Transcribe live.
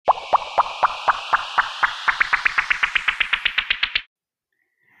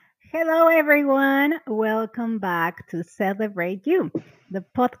Hello, everyone. Welcome back to Celebrate You, the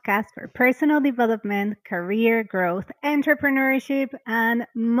podcast for personal development, career growth, entrepreneurship, and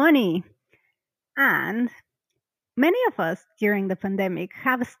money. And many of us during the pandemic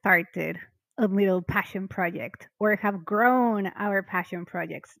have started a little passion project or have grown our passion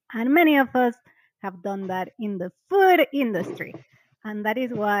projects. And many of us have done that in the food industry. And that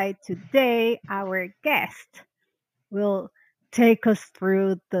is why today our guest will take us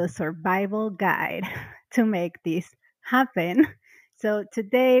through the survival guide to make this happen. So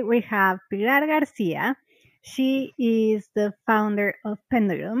today we have Pilar Garcia. She is the founder of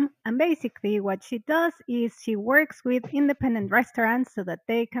Pendulo, and basically what she does is she works with independent restaurants so that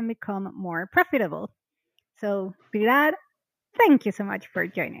they can become more profitable. So Pilar, thank you so much for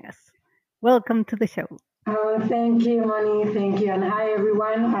joining us. Welcome to the show. Thank you, Moni. Thank you. And hi,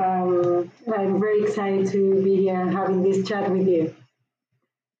 everyone. I'm very excited to be here and having this chat with you.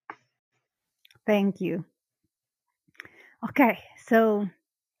 Thank you. Okay, so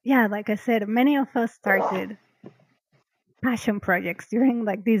yeah, like I said, many of us started passion projects during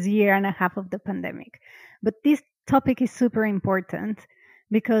like this year and a half of the pandemic. But this topic is super important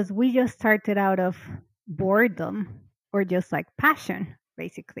because we just started out of boredom or just like passion,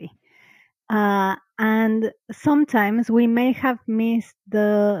 basically. And sometimes we may have missed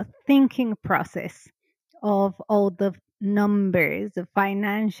the thinking process of all the numbers, the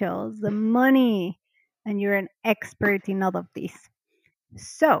financials, the money, and you're an expert in all of this.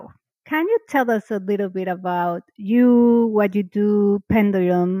 So, can you tell us a little bit about you, what you do,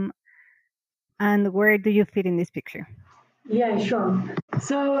 Pendulum, and where do you fit in this picture? Yeah, sure.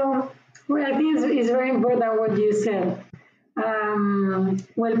 So, well, I think it's very important what you said.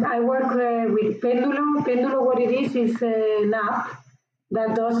 Well, I work with Pendulo. Pendulo, what it is an app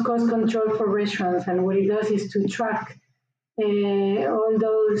that does cost control for restaurants. And what it does is to track all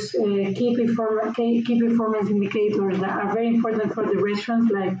those key performance indicators that are very important for the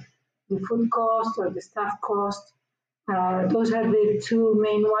restaurants, like the food cost or the staff cost. Those are the two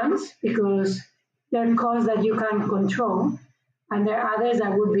main ones because they're costs that you can control, and there are others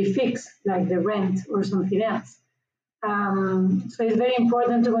that would be fixed, like the rent or something else. So it's very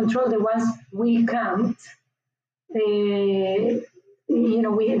important to control the ones we can't. The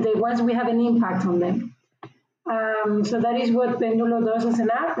ones we have an impact on them. So that is what Pendulo does as an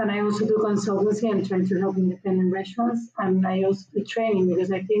app, and I also do consultancy and try to help independent restaurants, and I also do training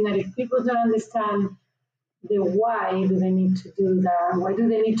because I think that if people don't understand the why do they need to do that, why do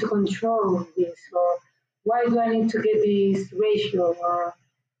they need to control this, or why do I need to get this ratio, or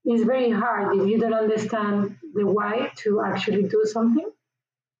it's very hard if you don't understand the why to actually do something.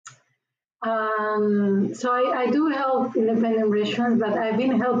 So I do help independent restaurants, but I've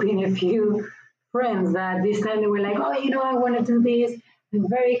been helping a few friends that this time they were like, oh, I want to do this. I'm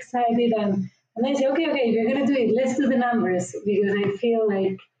very excited. And I say, okay, if you're going to do it, let's do the numbers because I feel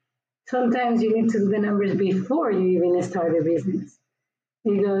like sometimes you need to do the numbers before you even start a business.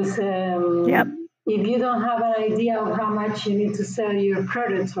 Because if you don't have an idea of how much you need to sell your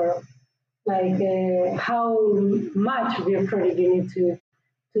products or like how much of your product you need to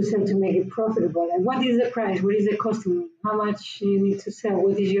sell to make it profitable, and what is the price, what is the costing, how much you need to sell,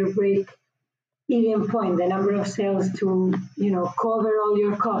 what is your break even point, the number of sales to cover all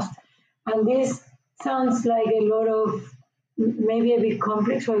your costs. And this sounds like a lot of maybe a bit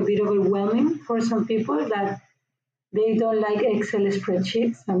complex or a bit overwhelming for some people that they don't like Excel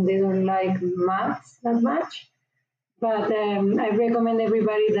spreadsheets and they don't like maths that much. But I recommend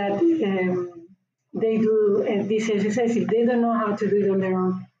everybody that they do this exercise if they don't know how to do it on their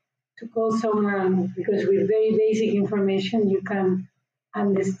own, to call someone, because with very basic information you can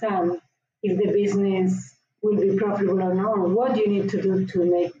understand if the business will be profitable or not, or what you need to do to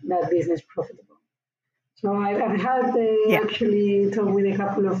make that business profitable. So I've had actually talked with a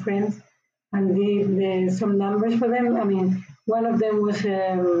couple of friends and did some numbers for them. I mean, one of them was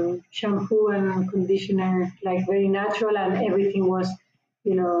shampoo and conditioner, like very natural, and everything was,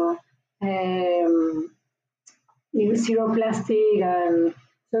 zero plastic, and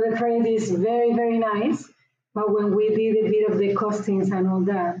so the product is very, very nice. But when we did a bit of the costings and all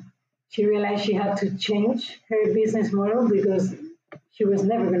that, she realized she had to change her business model because she was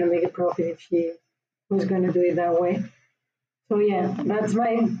never going to make a profit if she was going to do it that way. So yeah, that's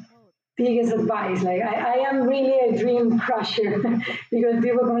my biggest advice. Like I am really a dream crusher because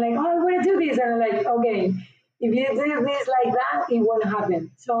people come like, oh, I want to do this, and I'm like, okay, if you do this like that, it won't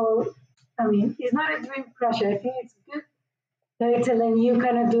happen. So I mean, it's not a dream crusher. I think it's good that it's telling you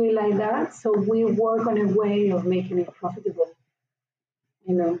cannot do it like that. So we work on a way of making it profitable.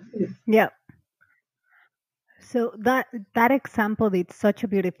 Yeah. So that example, it's such a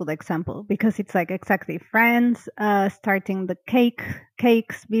beautiful example because it's like exactly friends starting the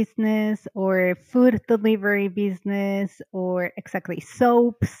cakes business or food delivery business or exactly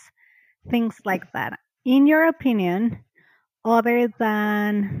soaps, things like that. In your opinion, other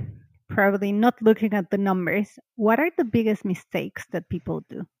than probably not looking at the numbers, what are the biggest mistakes that people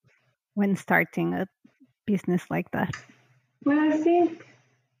do when starting a business like that? Well, I think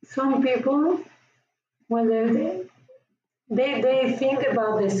some people, well, they think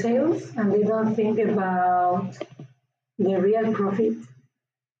about the sales and they don't think about the real profit.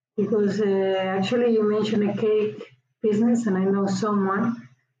 Because actually, you mentioned a cake business, and I know someone,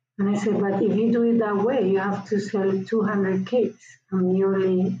 and I said, but if you do it that way, you have to sell 200 cakes, and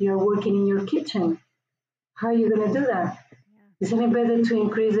you're working in your kitchen. How are you going to do that? Isn't it better to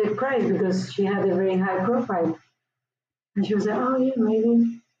increase the price because she had a very high profile? And she was like, oh yeah,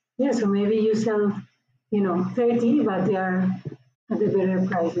 maybe, yeah. So maybe you sell, 30, but they are at a better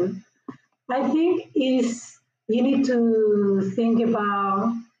price. I think is you need to think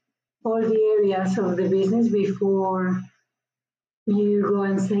about all the areas of the business before you go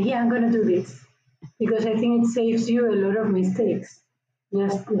and say, yeah, I'm going to do this. Because I think it saves you a lot of mistakes.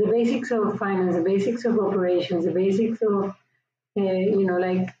 Just the basics of finance, the basics of operations, the basics of,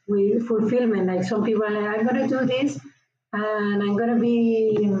 like with fulfillment. Like some people are like, I'm going to do this and I'm going to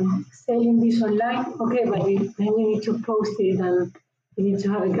be selling this online. Okay, but then you need to post it and you need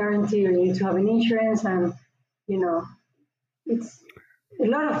to have a guarantee or you need to have an insurance and, you know, it's a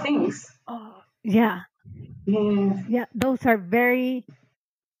lot of things. Oh, yeah. Yes. Yeah, those are very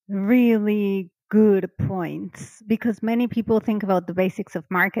really good points because many people think about the basics of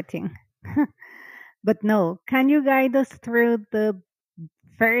marketing. But no, can you guide us through the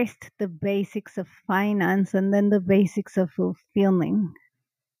basics of finance and then the basics of No,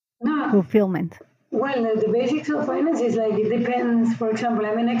 fulfillment? well, the basics of finance is like it depends. For example,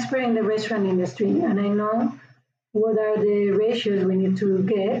 I'm an expert in the restaurant industry, and I know what are the ratios we need to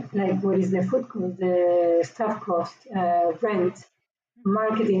get, like what is the food cost, the staff cost, rent,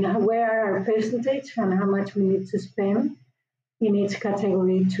 marketing, where are our percentage, and how much we need to spend in each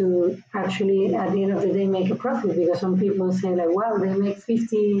category to actually, at the end of the day, make a profit. Because some people say like, wow, they make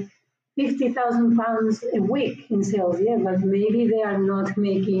 50,000 pounds a week in sales. Yeah, but maybe they are not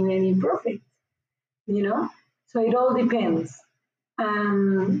making any profit, you know? So it all depends.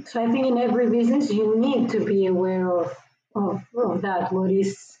 So I think in every business you need to be aware of that. What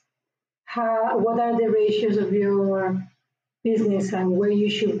are the ratios of your business and where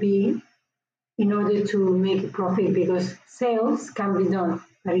you should be in order to make a profit because sales can be done,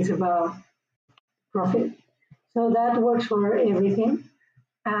 but it's about profit. So that works for everything.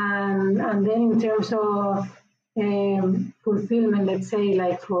 And then in terms of fulfillment, let's say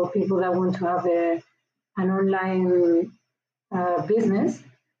like for people that want to have an online business,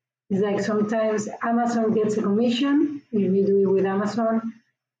 it's like sometimes Amazon gets a commission if you do it with Amazon.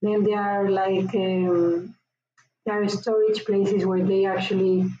 Then there are like there are storage places where they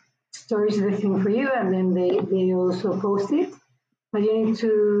actually storage the thing for you, and then they also post it. But you need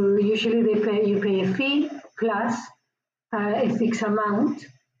to usually you pay a fee plus a fixed amount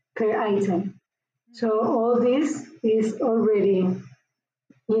per item. So all this is already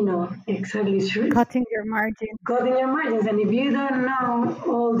exactly true. Cutting your margin. Cutting your margins. And if you don't know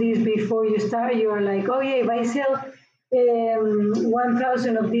all this before you start, you are like, oh yeah, if I sell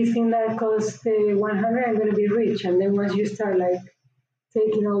 1,000 of this thing that costs 100, I'm going to be rich. And then once you start like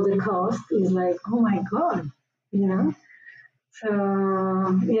taking all the cost, it's like, oh my God, you know? So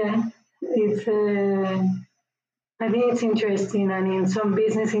yeah, it's, I think it's interesting. And in some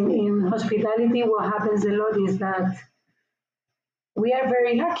business in hospitality, what happens a lot is that we are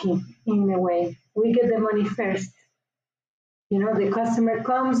very lucky in a way. We get the money first. The customer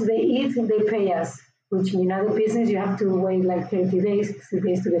comes, they eat, they pay us, which in other business you have to wait like 30 days, 60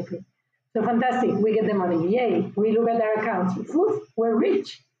 days to get paid. So fantastic, we get the money. Yay. We look at our accounts. Oof, we're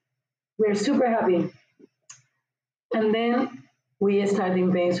rich. We're super happy. And then we start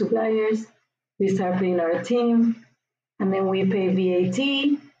paying suppliers, we start paying our team, and then we pay VAT,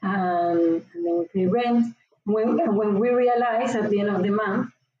 and then we pay rent. When we realize at the end of the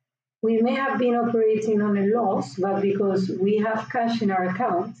month, we may have been operating on a loss, but because we have cash in our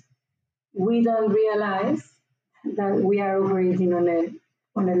account, we don't realize that we are operating on a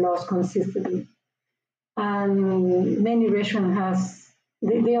loss consistently. And many restaurants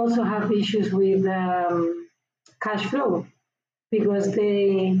they also have issues with cash flow because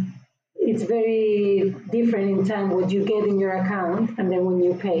it's very different in time what you get in your account and then when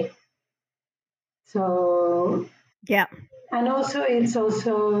you pay. So Yeah. and also it's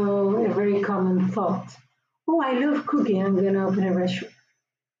also a very common thought. oh, I love cooking, I'm going to open a restaurant.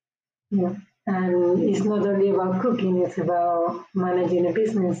 Yeah. And it's not only about cooking, it's about managing a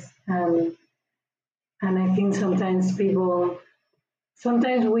business. And I think sometimes we all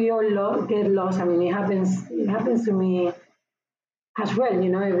get lost. I mean, it happens to me as well.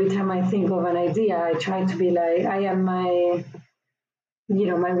 Every time I think of an idea, I try to be like, I am my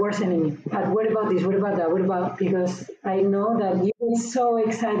worst enemy. But what about this? What about that? What about, because I know that you are so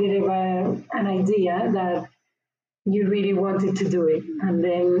excited about an idea that you really wanted to do it. And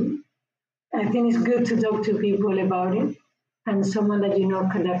then I think it's good to talk to people about it, and someone that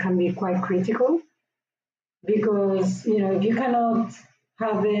that can be quite critical, because if you cannot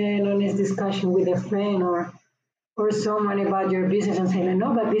have an honest discussion with a friend or someone about your business and say,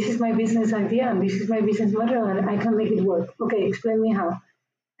 no, but this is my business idea and this is my business model and I can make it work. Okay, explain me how.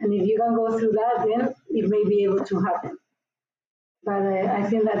 And if you can go through that, then it may be able to happen. But I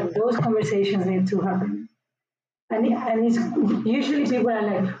think that those conversations need to happen. And it's usually people are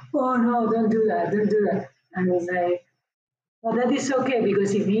like, oh no, don't do that, don't do that. And it's like, well, that is okay,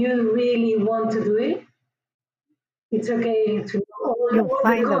 because if you really want to do it, it's okay to know You'll all the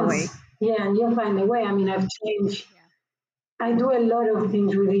find a cons. way. Yeah, and you'll find a way. I mean, I've changed. Yeah. I do a lot of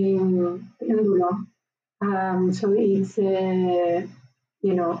things within Pendulo. So it's,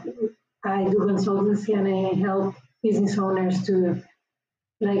 you know, I do consultancy and I help business owners to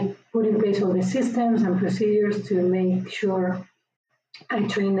like put in place all the systems and procedures to make sure I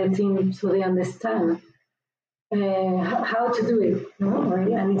train the team so they understand how to do it. Right?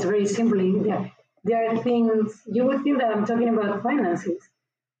 And it's very simple. There are things you would think that I'm talking about finances,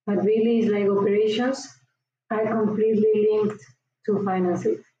 but really it's like operations are completely linked to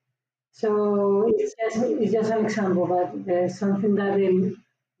finances. So it's just an example, but there's something that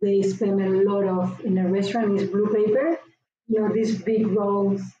they spend a lot of in a restaurant is blue paper. These big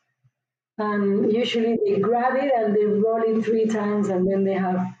rolls, and usually they grab it and they roll it 3 times, and then they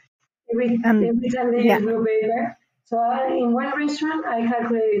have And every time they use yeah. blue paper. So in one restaurant, I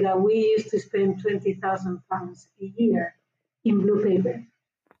calculated that we used to spend £20,000 a year in blue paper.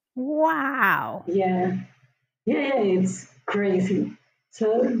 Wow. Yeah, yeah, it's crazy.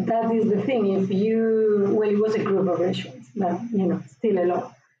 So that is the thing. Well, it was a group of restaurants, but still a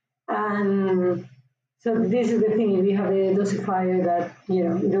lot. And so this is the thing. If you have a dosifier that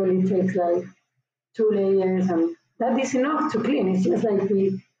it only takes like 2 layers, and that is enough to clean. It's just like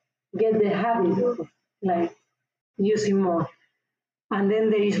we get the habit of like using more. And then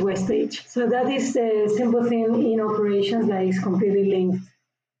there is wastage. So that is a simple thing in operations that is completely linked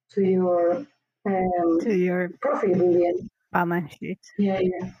to your To your profit in the end. balance sheet. Yeah,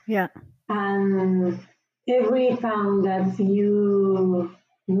 yeah. Yeah. And every pound that you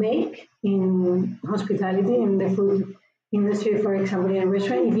make in hospitality, in the food industry, for example, in a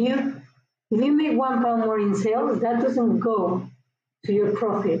restaurant, if you make £1 more in sales, that doesn't go to your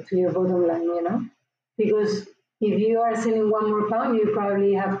profit, to your bottom line. Because if you are selling one more pound, you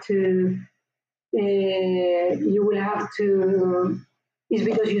probably have to, you will have to, it's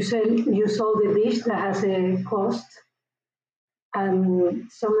because you sold a dish that has a cost,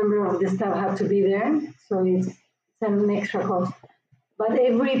 and some member of the staff have to be there, so it's an extra cost. But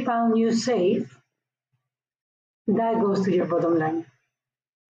every pound you save, that goes to your bottom line.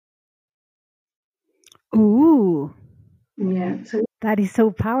 Ooh, Yeah, so that is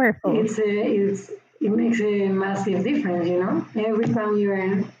so powerful. it makes a massive difference. Every pound you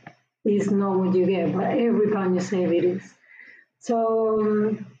earn is not what you get, but every pound you save, it is.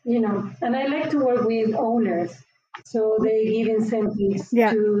 So, and I like to work with owners, so they give incentives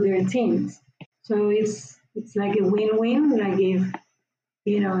Yeah. to their teams. So it's like a win-win. Like if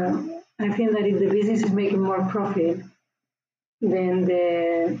I think that if the business is making more profit, then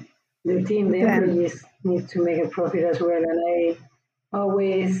the team, the Then employees need to make a profit as well. And I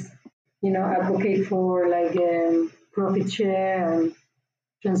always, advocate for like profit share and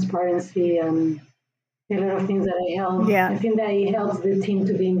transparency and a lot of things that I help. yeah. I think that it helps the team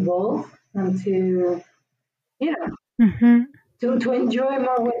to be involved and to, Hmm. to enjoy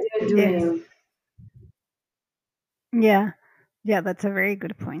more what they're Yes. doing. Yeah. Yeah, that's a very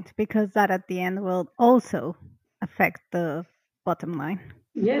good point because that at the end will also affect the bottom line.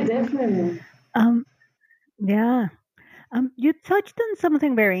 Yeah, definitely. Um, yeah. You touched on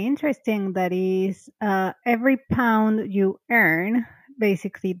something very interesting that is every pound you earn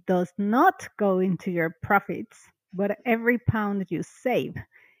basically does not go into your profits, but every pound you save,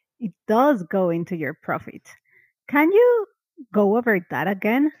 it does go into your profit. Can you go over that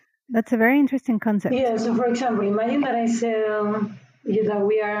again? That's a very interesting concept. Yeah, so for example, imagine that I sell, that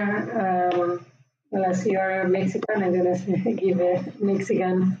we are, well, as you are Mexican, I'm going to give a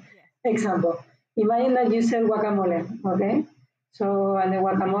Mexican Yes. example. Imagine that you sell guacamole, okay? So, and the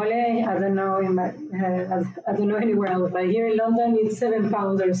guacamole, I don't know, I don't know anywhere else, but here in London, it's £7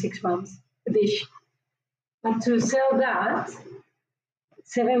 or £6 a dish. But to sell that,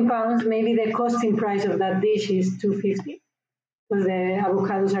 £7, maybe the costing price of that dish is 250 because the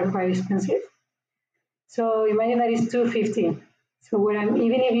avocados are quite expensive. So imagine that it's 250. So when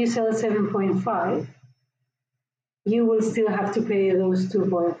even if you sell 7.5, you will still have to pay those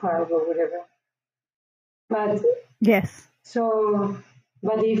 2.5 or whatever. But Yes. so,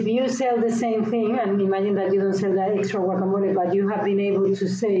 but if you sell the same thing, and imagine that you don't sell that extra guacamole, but you have been able to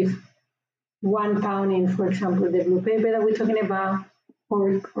save £1 in, for example, the blue paper that we're talking about,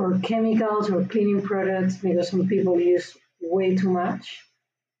 or chemicals or cleaning products, because some people use way too much.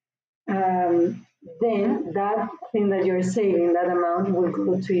 Then that thing that you're saving, that amount will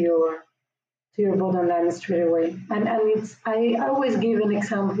go to your bottom line straight away. And it's I always give an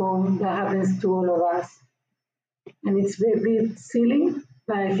example that happens to all of us, and it's a bit silly,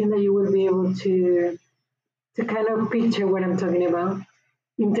 but I think that you will be able to kind of picture what I'm talking about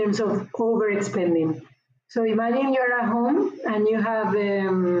in terms of overspending. So imagine you're at home and you have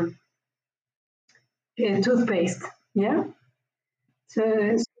a toothpaste, yeah. So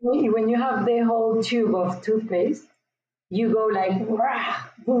when you have the whole tube of toothpaste, you go like rah,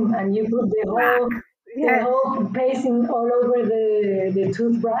 boom, and you put Whack. the Yes. whole paste in all over the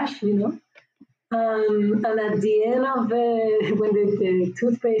toothbrush, you know. And at the end of when the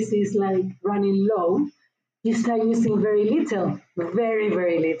toothpaste is like running low, you start using very little, very,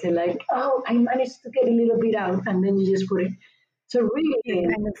 very little. Like, oh, I managed to get a little bit out, and then you just put it. So You're really,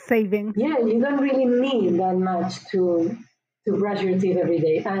 kind of saving. yeah, you don't really need that much to brush your teeth every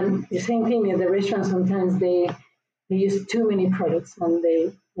day. And the same thing in the restaurant. Sometimes they use too many products, and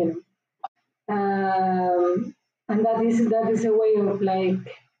they you know. And that is a way of like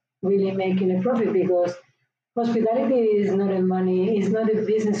really making a profit because hospitality is not a money, it's not a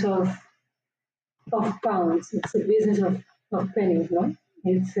business of pounds, it's a business of pennies, no?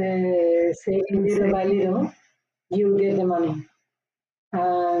 It's saving little by Saving. little, you get the money.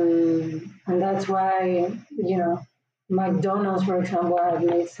 And that's why, McDonald's, for example, have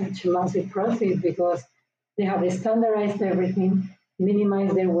made such a massive profit because they have standardized everything,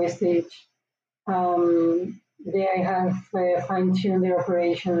 minimized their wastage, they have fine-tuned their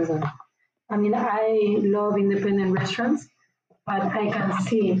operations. And, I mean, I love independent restaurants, but I can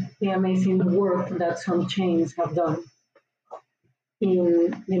see the amazing work that some chains have done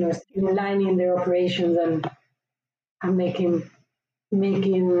in, streamlining their operations and making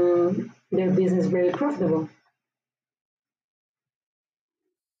their business very profitable.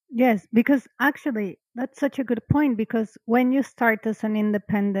 Yes, because actually, that's such a good point. Because when you start as an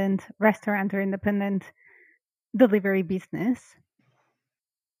independent restaurant or independent delivery business,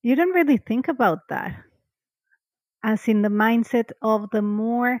 you don't really think about that. As in the mindset of the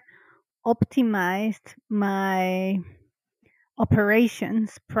more optimized my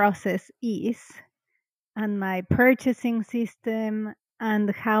operations process is, and my purchasing system,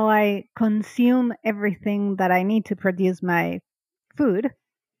 and how I consume everything that I need to produce my food,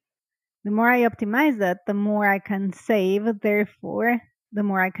 the more I optimize that, the more I can save, therefore, the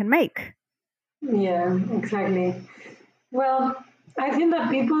more I can make. Yeah, exactly. Well, I think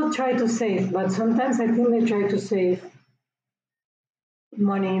that people try to save, but sometimes I think they try to save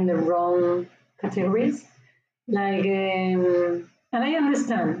money in the wrong categories. Like, and I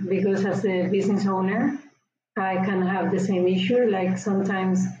understand because as a business owner, I can have the same issue. Like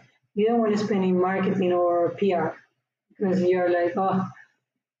sometimes you don't want to spend in marketing or PR because you're like, oh,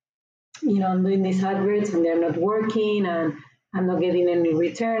 I'm doing these adverts and they're not working and I'm not getting any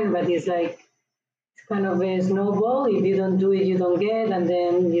return. But it's like, it's kind of a snowball. If you don't do it, you don't get, and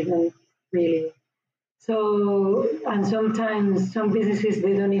then you don't really. So, and sometimes some businesses,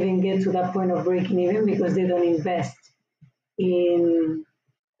 they don't even get to that point of breaking even because they don't invest in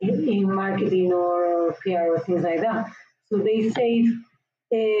in marketing or PR or things like that. So they save,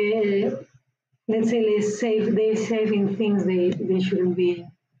 let's say they save in things they shouldn't be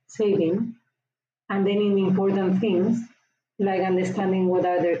saving, and then in important things like understanding what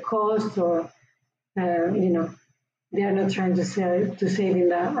are their costs or they are not trying to save in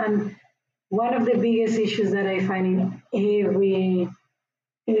that. And one of the biggest issues that I find in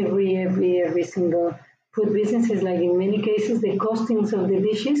every single food business is like in many cases the costings of the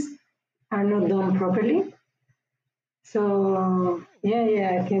dishes are not done properly. So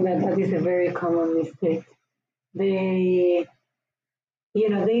yeah, I think that is a very common mistake. They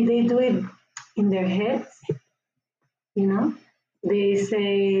they do it in their heads, you know. They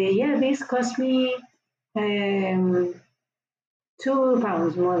say, yeah, this cost me um,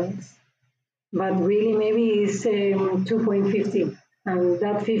 £2 more or less. but really maybe it's 2.50. And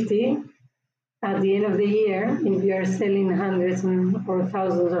that 50, at the end of the year, if you are selling hundreds or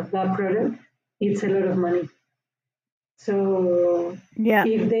thousands of that product, it's a lot of money. So Yeah.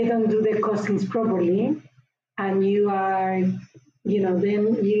 if they don't do the costings properly, and you are,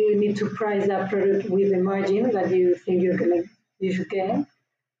 then you need to price that product with the margin that you think you should get.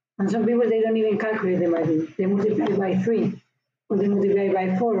 And some people, they don't even calculate the margin. They multiply it by 3, or they multiply it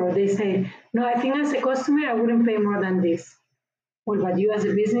by 4, or they say, no, I think as a customer, I wouldn't pay more than this. Well, but you as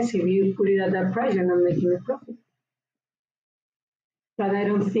a business, if you put it at that price, you're not making a profit. But I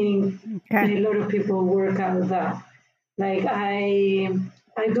don't think Okay. a lot of people work out that. Like I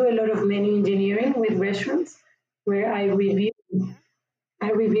do a lot of menu engineering with restaurants where I review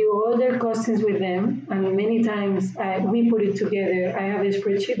all their costings with them, and many times we put it together. I have a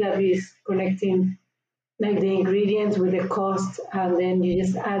spreadsheet that is connecting like the ingredients with the cost, and then you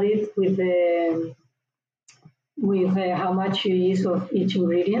just add it with how much you use of each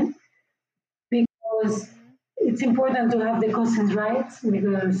ingredient, because it's important to have the costings right,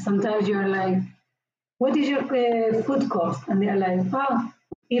 because sometimes you're like, what is your food cost? And they're like, oh,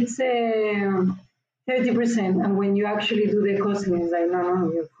 it's 30%. And when you actually do the costing, it's like, no,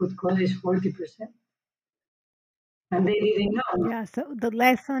 no, your food cost is 40%. And they didn't know. Yeah. So the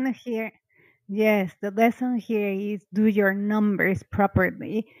lesson here, yes, the lesson here is do your numbers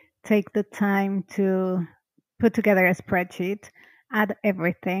properly. Take the time to put together a spreadsheet, add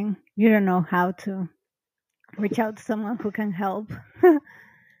everything. You don't know how to reach out to someone who can help,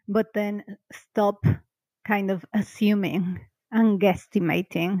 but then stop kind of assuming and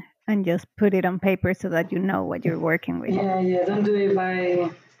guesstimating and just put it on paper so that you know what you're working with. Yeah, yeah, don't do it by,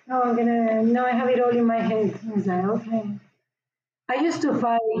 oh, no, I have it all in my head. It's like, okay. I used to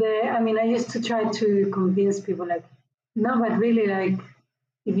find, I used to try to convince people, like, no, but really, like,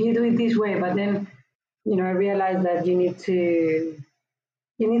 if you do it this way, but then, I realized that you need to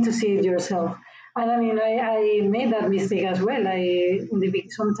see it yourself. And I made that mistake as well.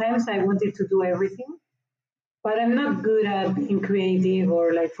 Sometimes I wanted to do everything, but I'm not good at being creative,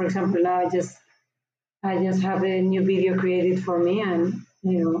 or like, for example, now I just have a new video created for me, and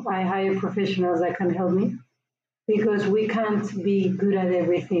I hire professionals that can help me, because we can't be good at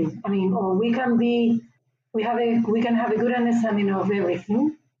everything. Or we can have a good understanding of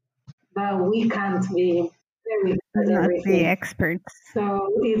everything, but we can't be very good at Not the everything. experts. So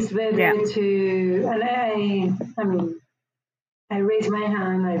it's Yeah. better to, and I raised my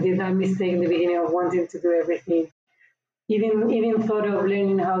hand. I did that mistake in the beginning of wanting to do everything. Even thought of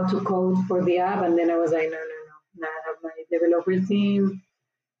learning how to code for the app, and then I was like, no, no, no. Now I have my developer team,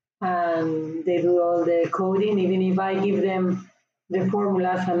 and they do all the coding, even if I give them the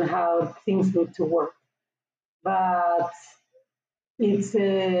formulas and how things need to work. But it's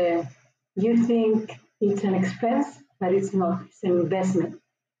you think it's an expense, but it's not. It's an investment,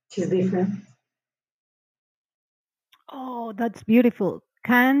 which is different. Oh, that's beautiful.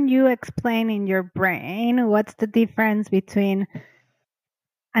 Can you explain in your brain what's the difference between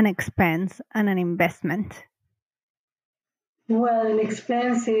an expense and an investment? Well, an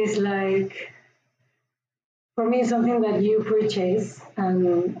expense is like, for me, something that you purchase,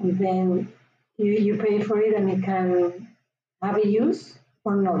 and then you pay for it, and it can have a use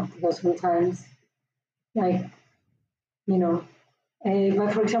or not, because sometimes, like, you know,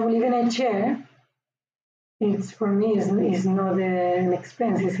 but for example, even a chair, it's for me is not an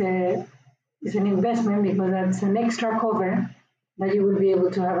expense. It's an investment, because that's an extra cover that you will be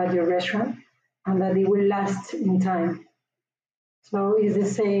able to have at your restaurant, and that it will last in time. So it's the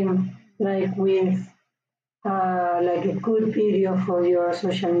same like with like a good video for your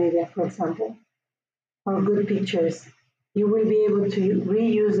social media, for example, or good pictures. You will be able to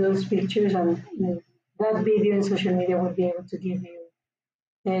reuse those pictures, and that video in social media will be able to give you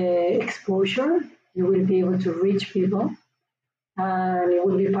exposure. You will be able to reach people, and it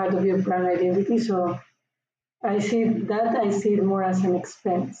will be part of your brand identity. So I see it more as an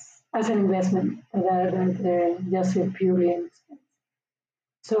expense, as an investment, rather than just a purely an expense.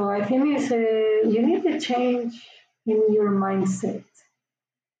 So I think you need a change in your mindset,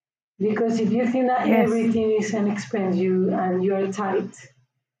 because if you think that Yes. everything is an expense, you are tight,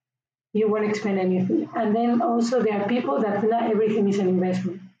 you won't spend anything. And then also there are people that think that everything is an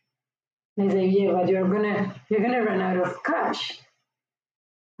investment. They say, yeah, but you're gonna run out of cash.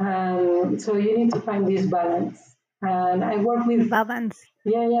 So you need to find this balance. And I work with, Balance.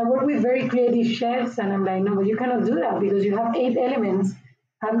 yeah, yeah, I work with very creative chefs, and I'm like, no, but you cannot do that, because you have 8 elements,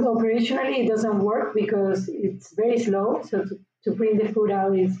 and operationally it doesn't work because it's very slow. So to bring the food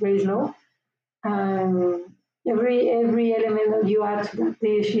out is very slow. Um, every element that you add to that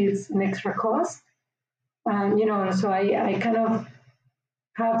dish is an extra cost. And so I kind of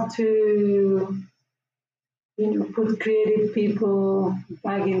have to put creative people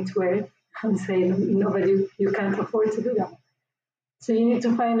back into it and say, no, but you can't afford to do that. So you need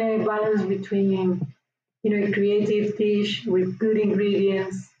to find a balance between, a creative dish with good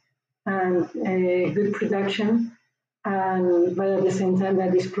ingredients and a good production, and but at the same time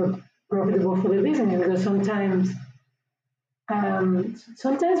that is profitable for the business. Because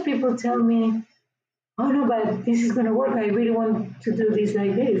sometimes people tell me, "Oh no, but this is going to work. I really want to do this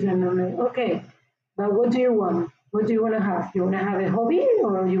like this," and I'm like, "Okay, but what do you want? What do you want to have? You want to have a hobby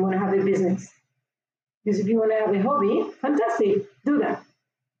or you want to have a business? Because if you want to have a hobby, fantastic, do that,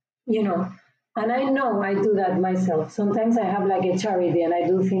 you know." And I know I do that myself. Sometimes I have like a charity and I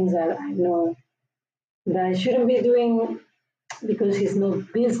do things that I know that I shouldn't be doing because it's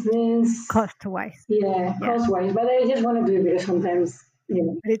not business. Cost wise. Yeah, Yeah. cost wise. But I just want to do it because sometimes,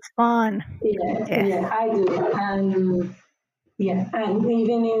 But it's fun. yeah, Yes. yeah, I do. And yeah, and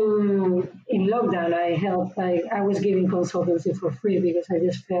even in lockdown, I helped. I was giving consultancy for free because I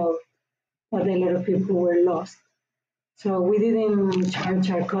just felt that a lot of people were lost. So we didn't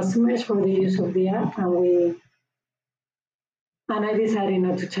charge our customers for the use of the app, and I decided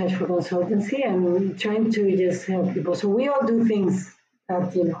not to charge for consultancy and trying to just help people. So we all do things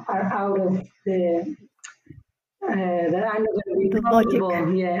that are out of the that are not going to be The logic.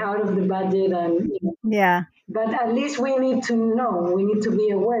 profitable. Yeah, out of the budget, and Yeah. but at least we need to know. We need to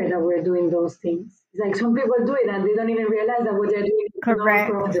be aware that we're doing those things. It's like some people do it and they don't even realize that what they're doing is not Correct.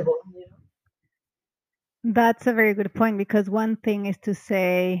 profitable. That's a very good point, because one thing is to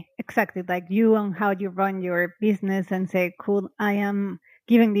say exactly like you on how you run your business and say, cool, I am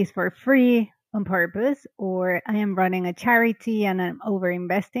giving this for free on purpose, or I am running a charity and I'm over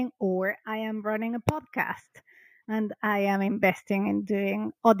investing, or I am running a podcast and I am investing in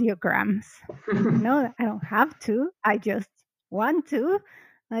doing audiograms. No, I don't have to. I just want to.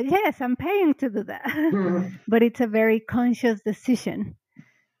 Yes, I'm paying to do that. But it's a very conscious decision.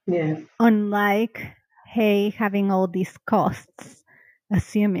 Yeah. Unlike, hey, having all these costs,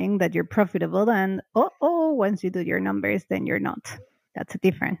 assuming that you're profitable, and once you do your numbers, then you're not. That's a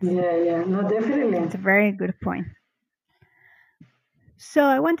difference. Yeah. No, definitely. It's a very good point. So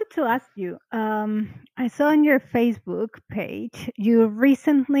I wanted to ask you, I saw on your Facebook page, you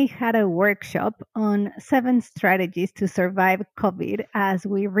recently had a workshop on 7 strategies to survive COVID as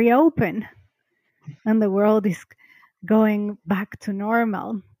we reopen and the world is going back to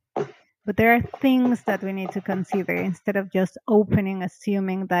normal. But there are things that we need to consider instead of just opening,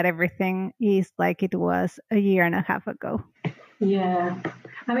 assuming that everything is like it was a year and a half ago. Yeah.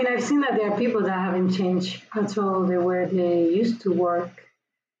 I mean, I've seen that there are people that haven't changed at all the way they used to work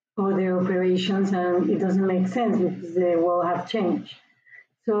or their operations, and it doesn't make sense because the world have changed.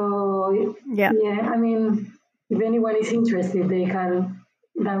 So, Yeah. I mean, if anyone is interested, they can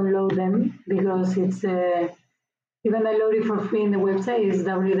download them because it's you can download it for free in the website. It's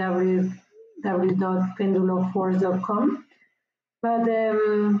www.penduloforce.com. But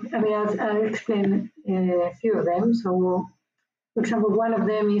I mean, I'll explain a few of them. So, for example, one of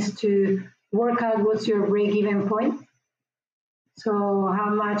them is to work out what's your break-even point. So, how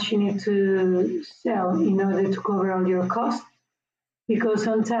much you need to sell in order to cover all your costs. Because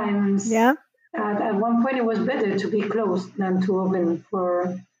sometimes Yeah. at one point it was better to be closed than to open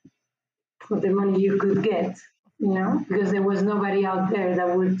for the money you could get, because there was nobody out there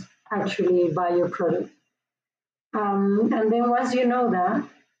that would actually buy your product. And then once you know that,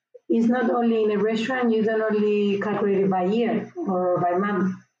 it's not only in a restaurant, you don't only calculate it by year or by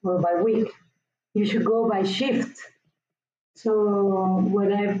month or by week. You should go by shift. So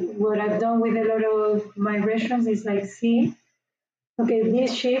what I've done with a lot of my restaurants is like, see, okay,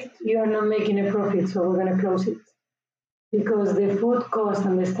 this shift you are not making a profit, so we're gonna close it because the food cost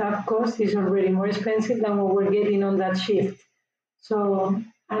and the staff cost is already more expensive than what we're getting on that shift. So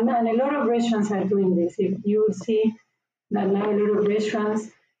and a lot of restaurants are doing this. If you will see that now a lot of restaurants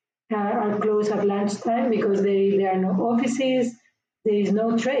are closed at lunchtime because there are no offices, there is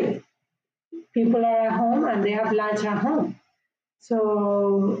no trade. People are at home and they have lunch at home.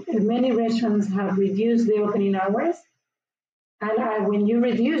 So many restaurants have reduced the opening hours. And when you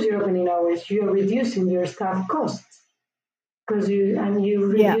reduce your opening hours, you are reducing your staff costs because you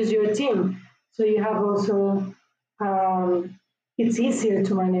reduce your team. So you have also it's easier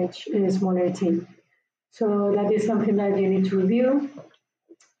to manage a smaller team. So that is something that you need to review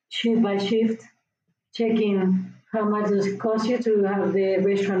shift by shift, checking how much does it cost you to have the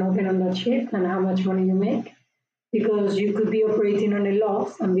restaurant open on that shift and how much money you make. Because you could be operating on a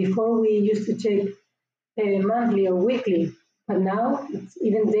loss. And before we used to check monthly or weekly, but now it's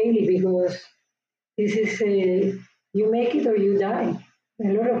even daily because this is a you make it or you die. A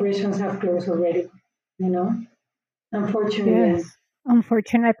lot of restaurants have closed already, you know, unfortunately. Yes.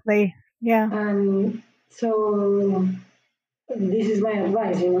 Unfortunately. Yeah. And so this is my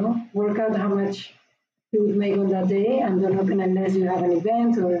advice, work out how much you would make on that day and don't open unless you have an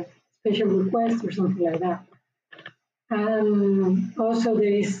event or special request or something like that. And also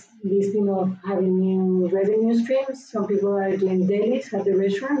there is this thing of having new revenue streams. Some people are doing dailies at the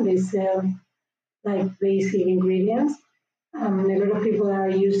restaurant. They sell like basic ingredients. A lot of people are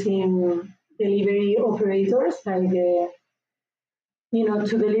using delivery operators, like to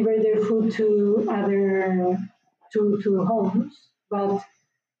deliver their food to other to homes. But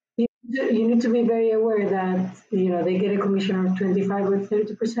you need to be very aware that they get a commission of 25 or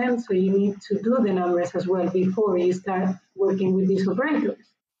 30%. So you need to do the numbers as well before you start working with these operators.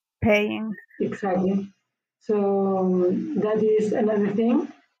 Paying. Exactly. So that is another thing.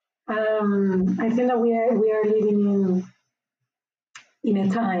 I think that we are living in a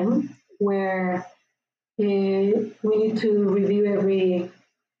time where we need to review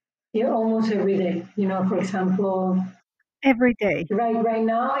almost every day. For example, Every day. right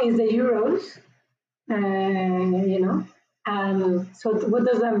now is the Euros, and so what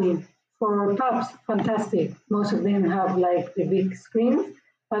does that mean? For pubs, fantastic. Most of them have like the big screens,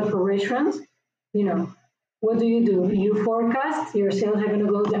 but for restaurants, you know, what do? You forecast your sales are going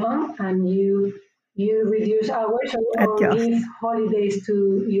to go down, and you reduce hours or Adjust. give holidays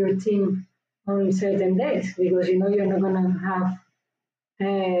to your team on certain days because you're not going to have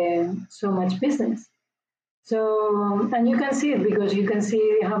so much business. So, and you can see it because you can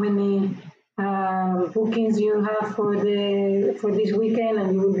see how many bookings you have for this weekend,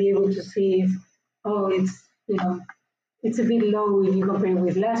 and you will be able to see if it's a bit low if you compare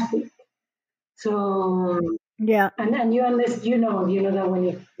with last week. So, Yeah. and you know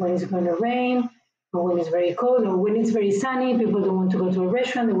that when it's going to rain, or when it's very cold, or when it's very sunny, people don't want to go to a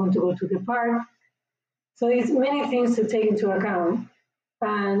restaurant; they want to go to the park. So it's many things to take into account,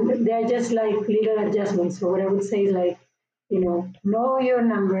 and they're just like little adjustments. So what I would say is like, know your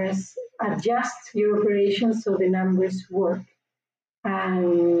numbers, adjust your operations so the numbers work,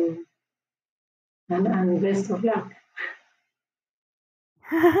 and and best of luck.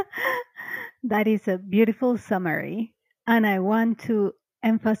 That is a beautiful summary. And I want to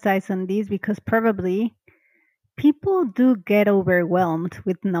emphasize on this because probably people do get overwhelmed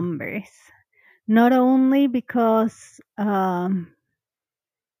with numbers. Not only because, well,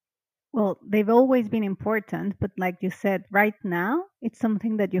 they've always been important, but like you said, right now, it's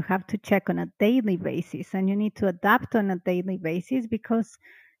something that you have to check on a daily basis and you need to adapt on a daily basis because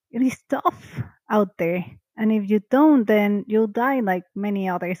it is tough out there. And if you don't, then you'll die like many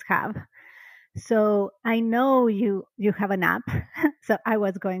others have. So I know you have an app. So I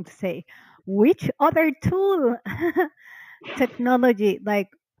was going to say, which other tool? Technology, like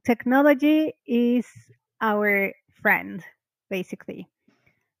technology is our friend, basically.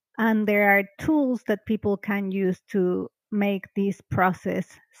 And there are tools that people can use to make this process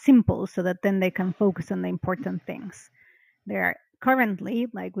simple so that then they can focus on the important things. There are currently,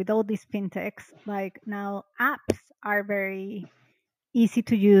 like with all these fintechs, like now apps are very easy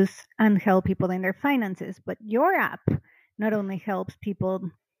to use and help people in their finances. But your app not only helps people,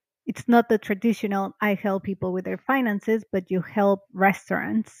 it's not the traditional I help people with their finances, but you help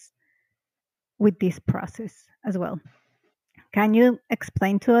restaurants with this process as well. Can you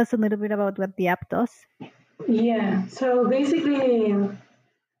explain to us a little bit about what the app does? Yeah. So basically,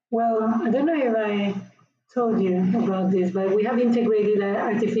 well, I don't know if I told you about this, but we have integrated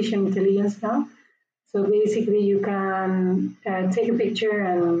artificial intelligence now. So basically, you can take a picture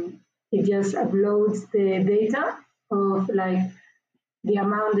and it just uploads the data of like the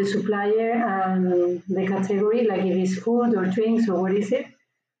amount, the supplier, and the category, like if it's food or drinks or what is it.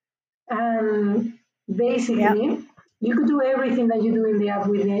 And Yeah. basically, you could do everything that you do in the app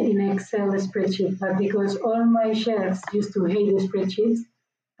with in Excel spreadsheet. But because all my chefs used to hate the spreadsheets,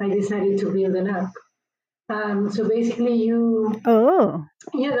 I decided to build an app. So basically, Oh.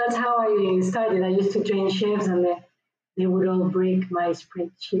 yeah, that's how I started. I used to train chefs, and they would all break my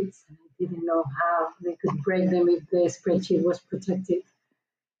spreadsheets. And I didn't know how they could break them if the spreadsheet was protected.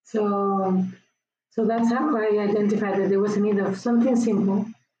 So, so that's how I identified that there was a need of something simple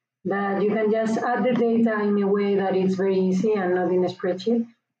that you can just add the data in a way that it's very easy and not in a spreadsheet.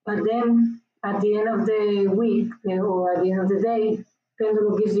 But then at the end of the week or at the end of the day,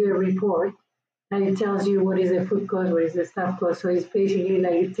 Pendulo gives you a report and it tells you what is the food cost, what is the staff cost. So it's basically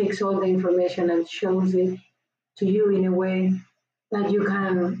like it takes all the information and shows it to you in a way that you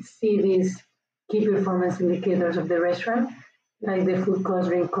can see this key performance indicators of the restaurant, like the food cost,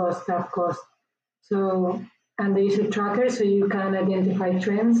 drink cost, staff cost. So, and they use a tracker so you can identify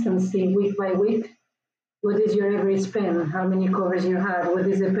trends and see week by week what is your average spend, how many covers you had, what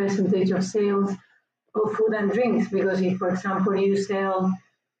is the percentage of sales of food and drinks. Because if, for example, you sell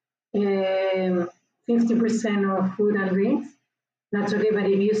 50% of food and drinks, that's okay. But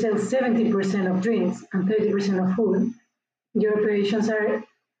if you sell 70% of drinks and 30% of food, your operations are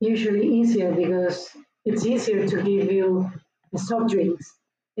usually easier because it's easier to give you a soft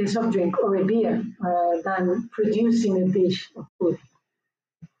drink or a beer than producing a dish of food.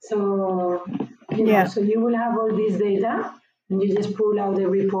 So, Yeah. so you will have all this data and you just pull out the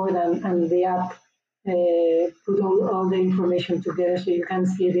report and the app put all the information together so you can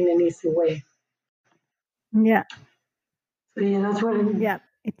see it in an easy way. Yeah. So yeah, that's what. Yeah.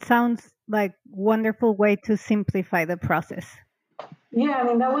 It sounds like wonderful way to simplify the process. Yeah, I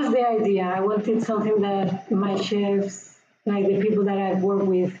mean that was the idea. I wanted something that my chefs, like the people that I've worked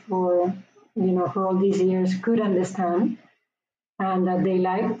with for all these years, could understand and that they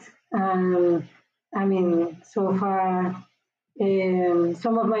liked. I mean, so far,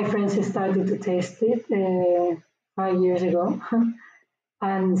 some of my friends started to taste it 5 years ago,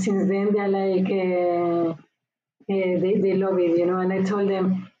 and since then they're like, they love it, And I told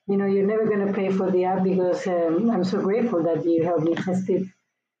them, you're never gonna pay for the app because I'm so grateful that you helped me test it.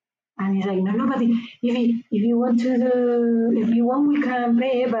 And he's like, no, but if you want to do, if you want, we can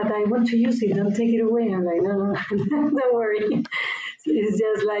pay, but I want to use it. Don't take it away. I'm like, no, don't worry. It's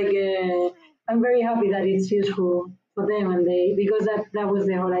just like I'm very happy that it's useful for them, and because that was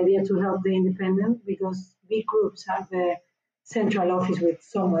the whole idea, to help the independent, because big groups have a central office with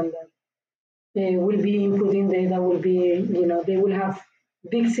someone that will be inputting data, will be they will have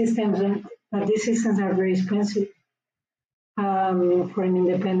big systems, but these systems are very expensive for an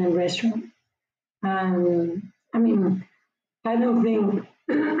independent restaurant. I mean, I don't think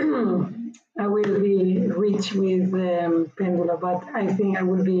I will be rich with Pendulo, but I think I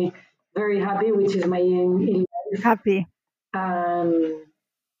will be very happy, which is my aim in life. Happy. Um,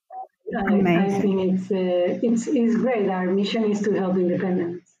 I Amazing. think it's great. Our mission is to help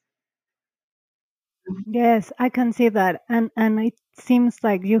independence. Yes, I can see that. And it seems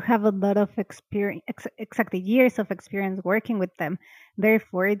like you have a lot of experience, exactly years of experience working with them.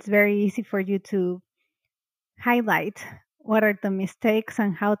 Therefore, it's very easy for you to highlight what are the mistakes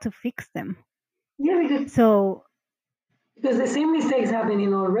and how to fix them. Yeah, So, because the same mistakes happen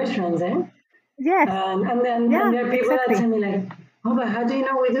in all restaurants, eh? yes, And yeah, there are people that exactly. tell me like, oh, but how do you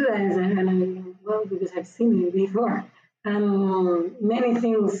know we do that? And I'm well, because I've seen it before. And many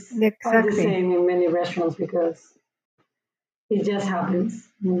things are the Exactly. same in many restaurants because it just happens.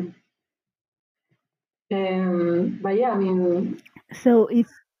 But yeah, I mean, So if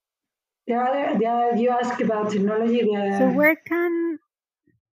you asked about technology. so where can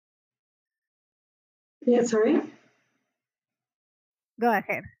Yeah, sorry. go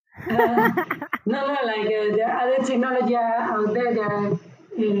ahead. No, like there are other technology out there. There are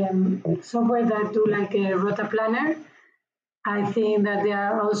software that do like a rota planner. I think that there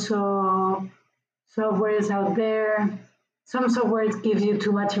are also softwares out there. Some softwares give you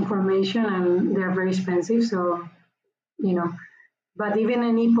too much information and they're very expensive. So, you know, but even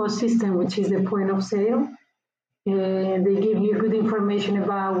an EPOS system, which is the point of sale, they give you good information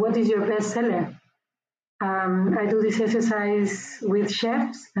about what is your best seller. I do this exercise with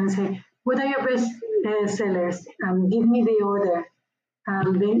chefs and say, what are your best sellers? Give me the order.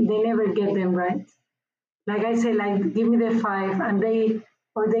 They never get them right. Like I say, like give me the five, and they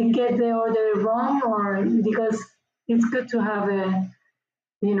get the order wrong, or because it's good to have a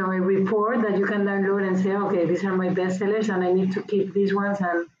report that you can download and say, okay, these are my best sellers, and I need to keep these ones,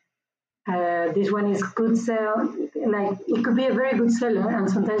 and this one is good sell. Like it could be a very good seller, and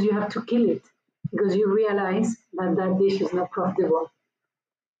sometimes you have to kill it because you realize that that dish is not profitable,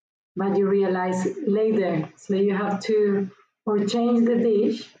 but you realize later. So you have to or change the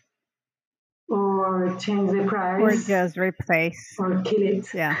dish or change the Or price just replace. or kill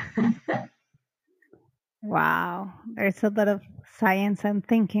it. Yeah. Wow. There's a lot of science and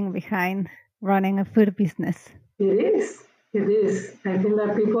thinking behind running a food business. It is. It is. I think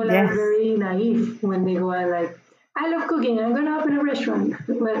that people are Yes. very naive when they go and like, I love cooking. I'm gonna open a restaurant.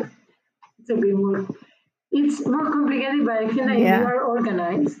 Well, it's a bit more. It's more complicated, but I think that if you Yeah. are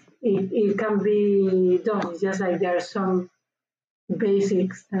organized, it can be done. It's just like there are some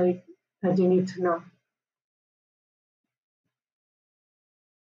basics that you need to know.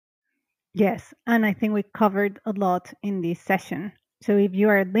 Yes. And I think we covered a lot in this session. So if you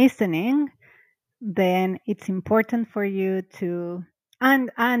are listening, then it's important for you to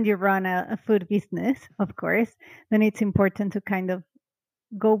And you run a food business, of course, then it's important to kind of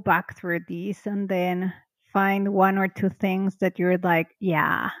go back through these and then find one or two things that you're like,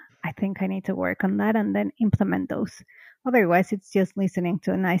 yeah, I think I need to work on that, and then implement those. Otherwise, it's just listening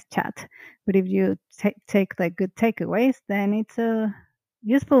to a nice chat. But if you take like good takeaways, then it's a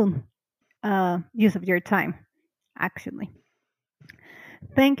useful use of your time, actually.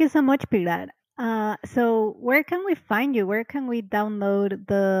 Thank you so much, Pilar. So, where can we find you? Where can we download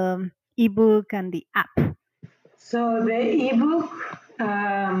the ebook and the app? So the ebook,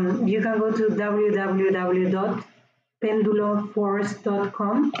 you can go to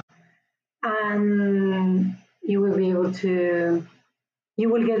www.penduloforce.com and you will be able to, you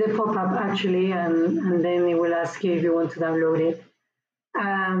will get a pop-up actually, and then it will ask you if you want to download it.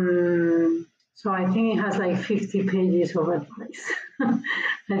 So I think it has like 50 pages of advice.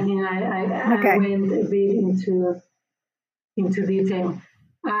 I think I Okay. went a bit into detail.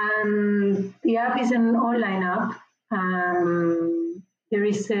 And the app is an online app. There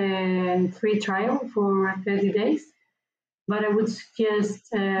is a free trial for 30 days, but I would suggest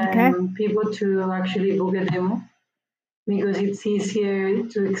Okay. people to actually book a demo because it's easier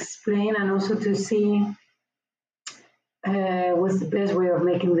to explain and also to see what's the best way of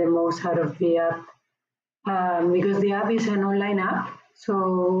making the most out of the app. Because the app is an online app,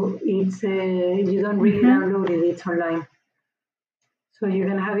 so it's you don't really Hmm. download it; it's online. So you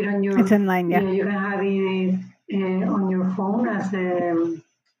can have it on your It's online, yeah. yeah, you can have it on your phone as a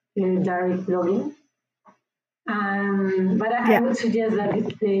direct login. But I Yeah. would suggest that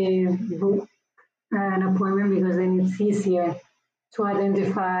they book an appointment because then it's easier to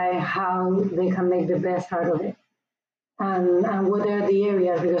identify how they can make the best out of it and what are the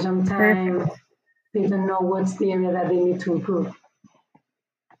areas because sometimes Perfect. they don't know what's the area that they need to improve.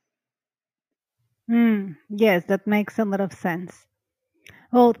 Yes, that makes a lot of sense.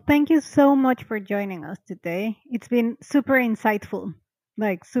 Well, thank you so much for joining us today. It's been super insightful,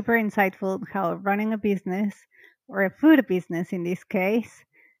 like super insightful how running a business or a food business in this case,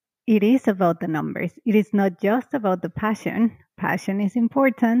 it is about the numbers. It is not just about the passion. Passion is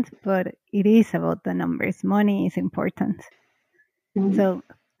important, but it is about the numbers. Money is important. Mm. So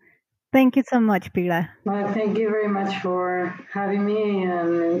thank you so much, Pilar. Well, thank you very much for having me,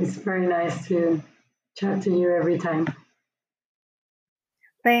 and it's very nice to chat to you every time.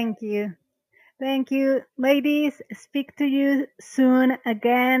 Thank you. Thank you, ladies. Speak to you soon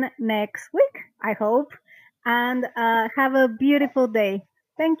again next week, I hope. And have a beautiful day.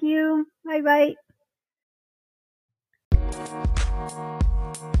 Thank you. Bye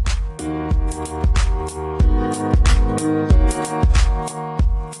bye.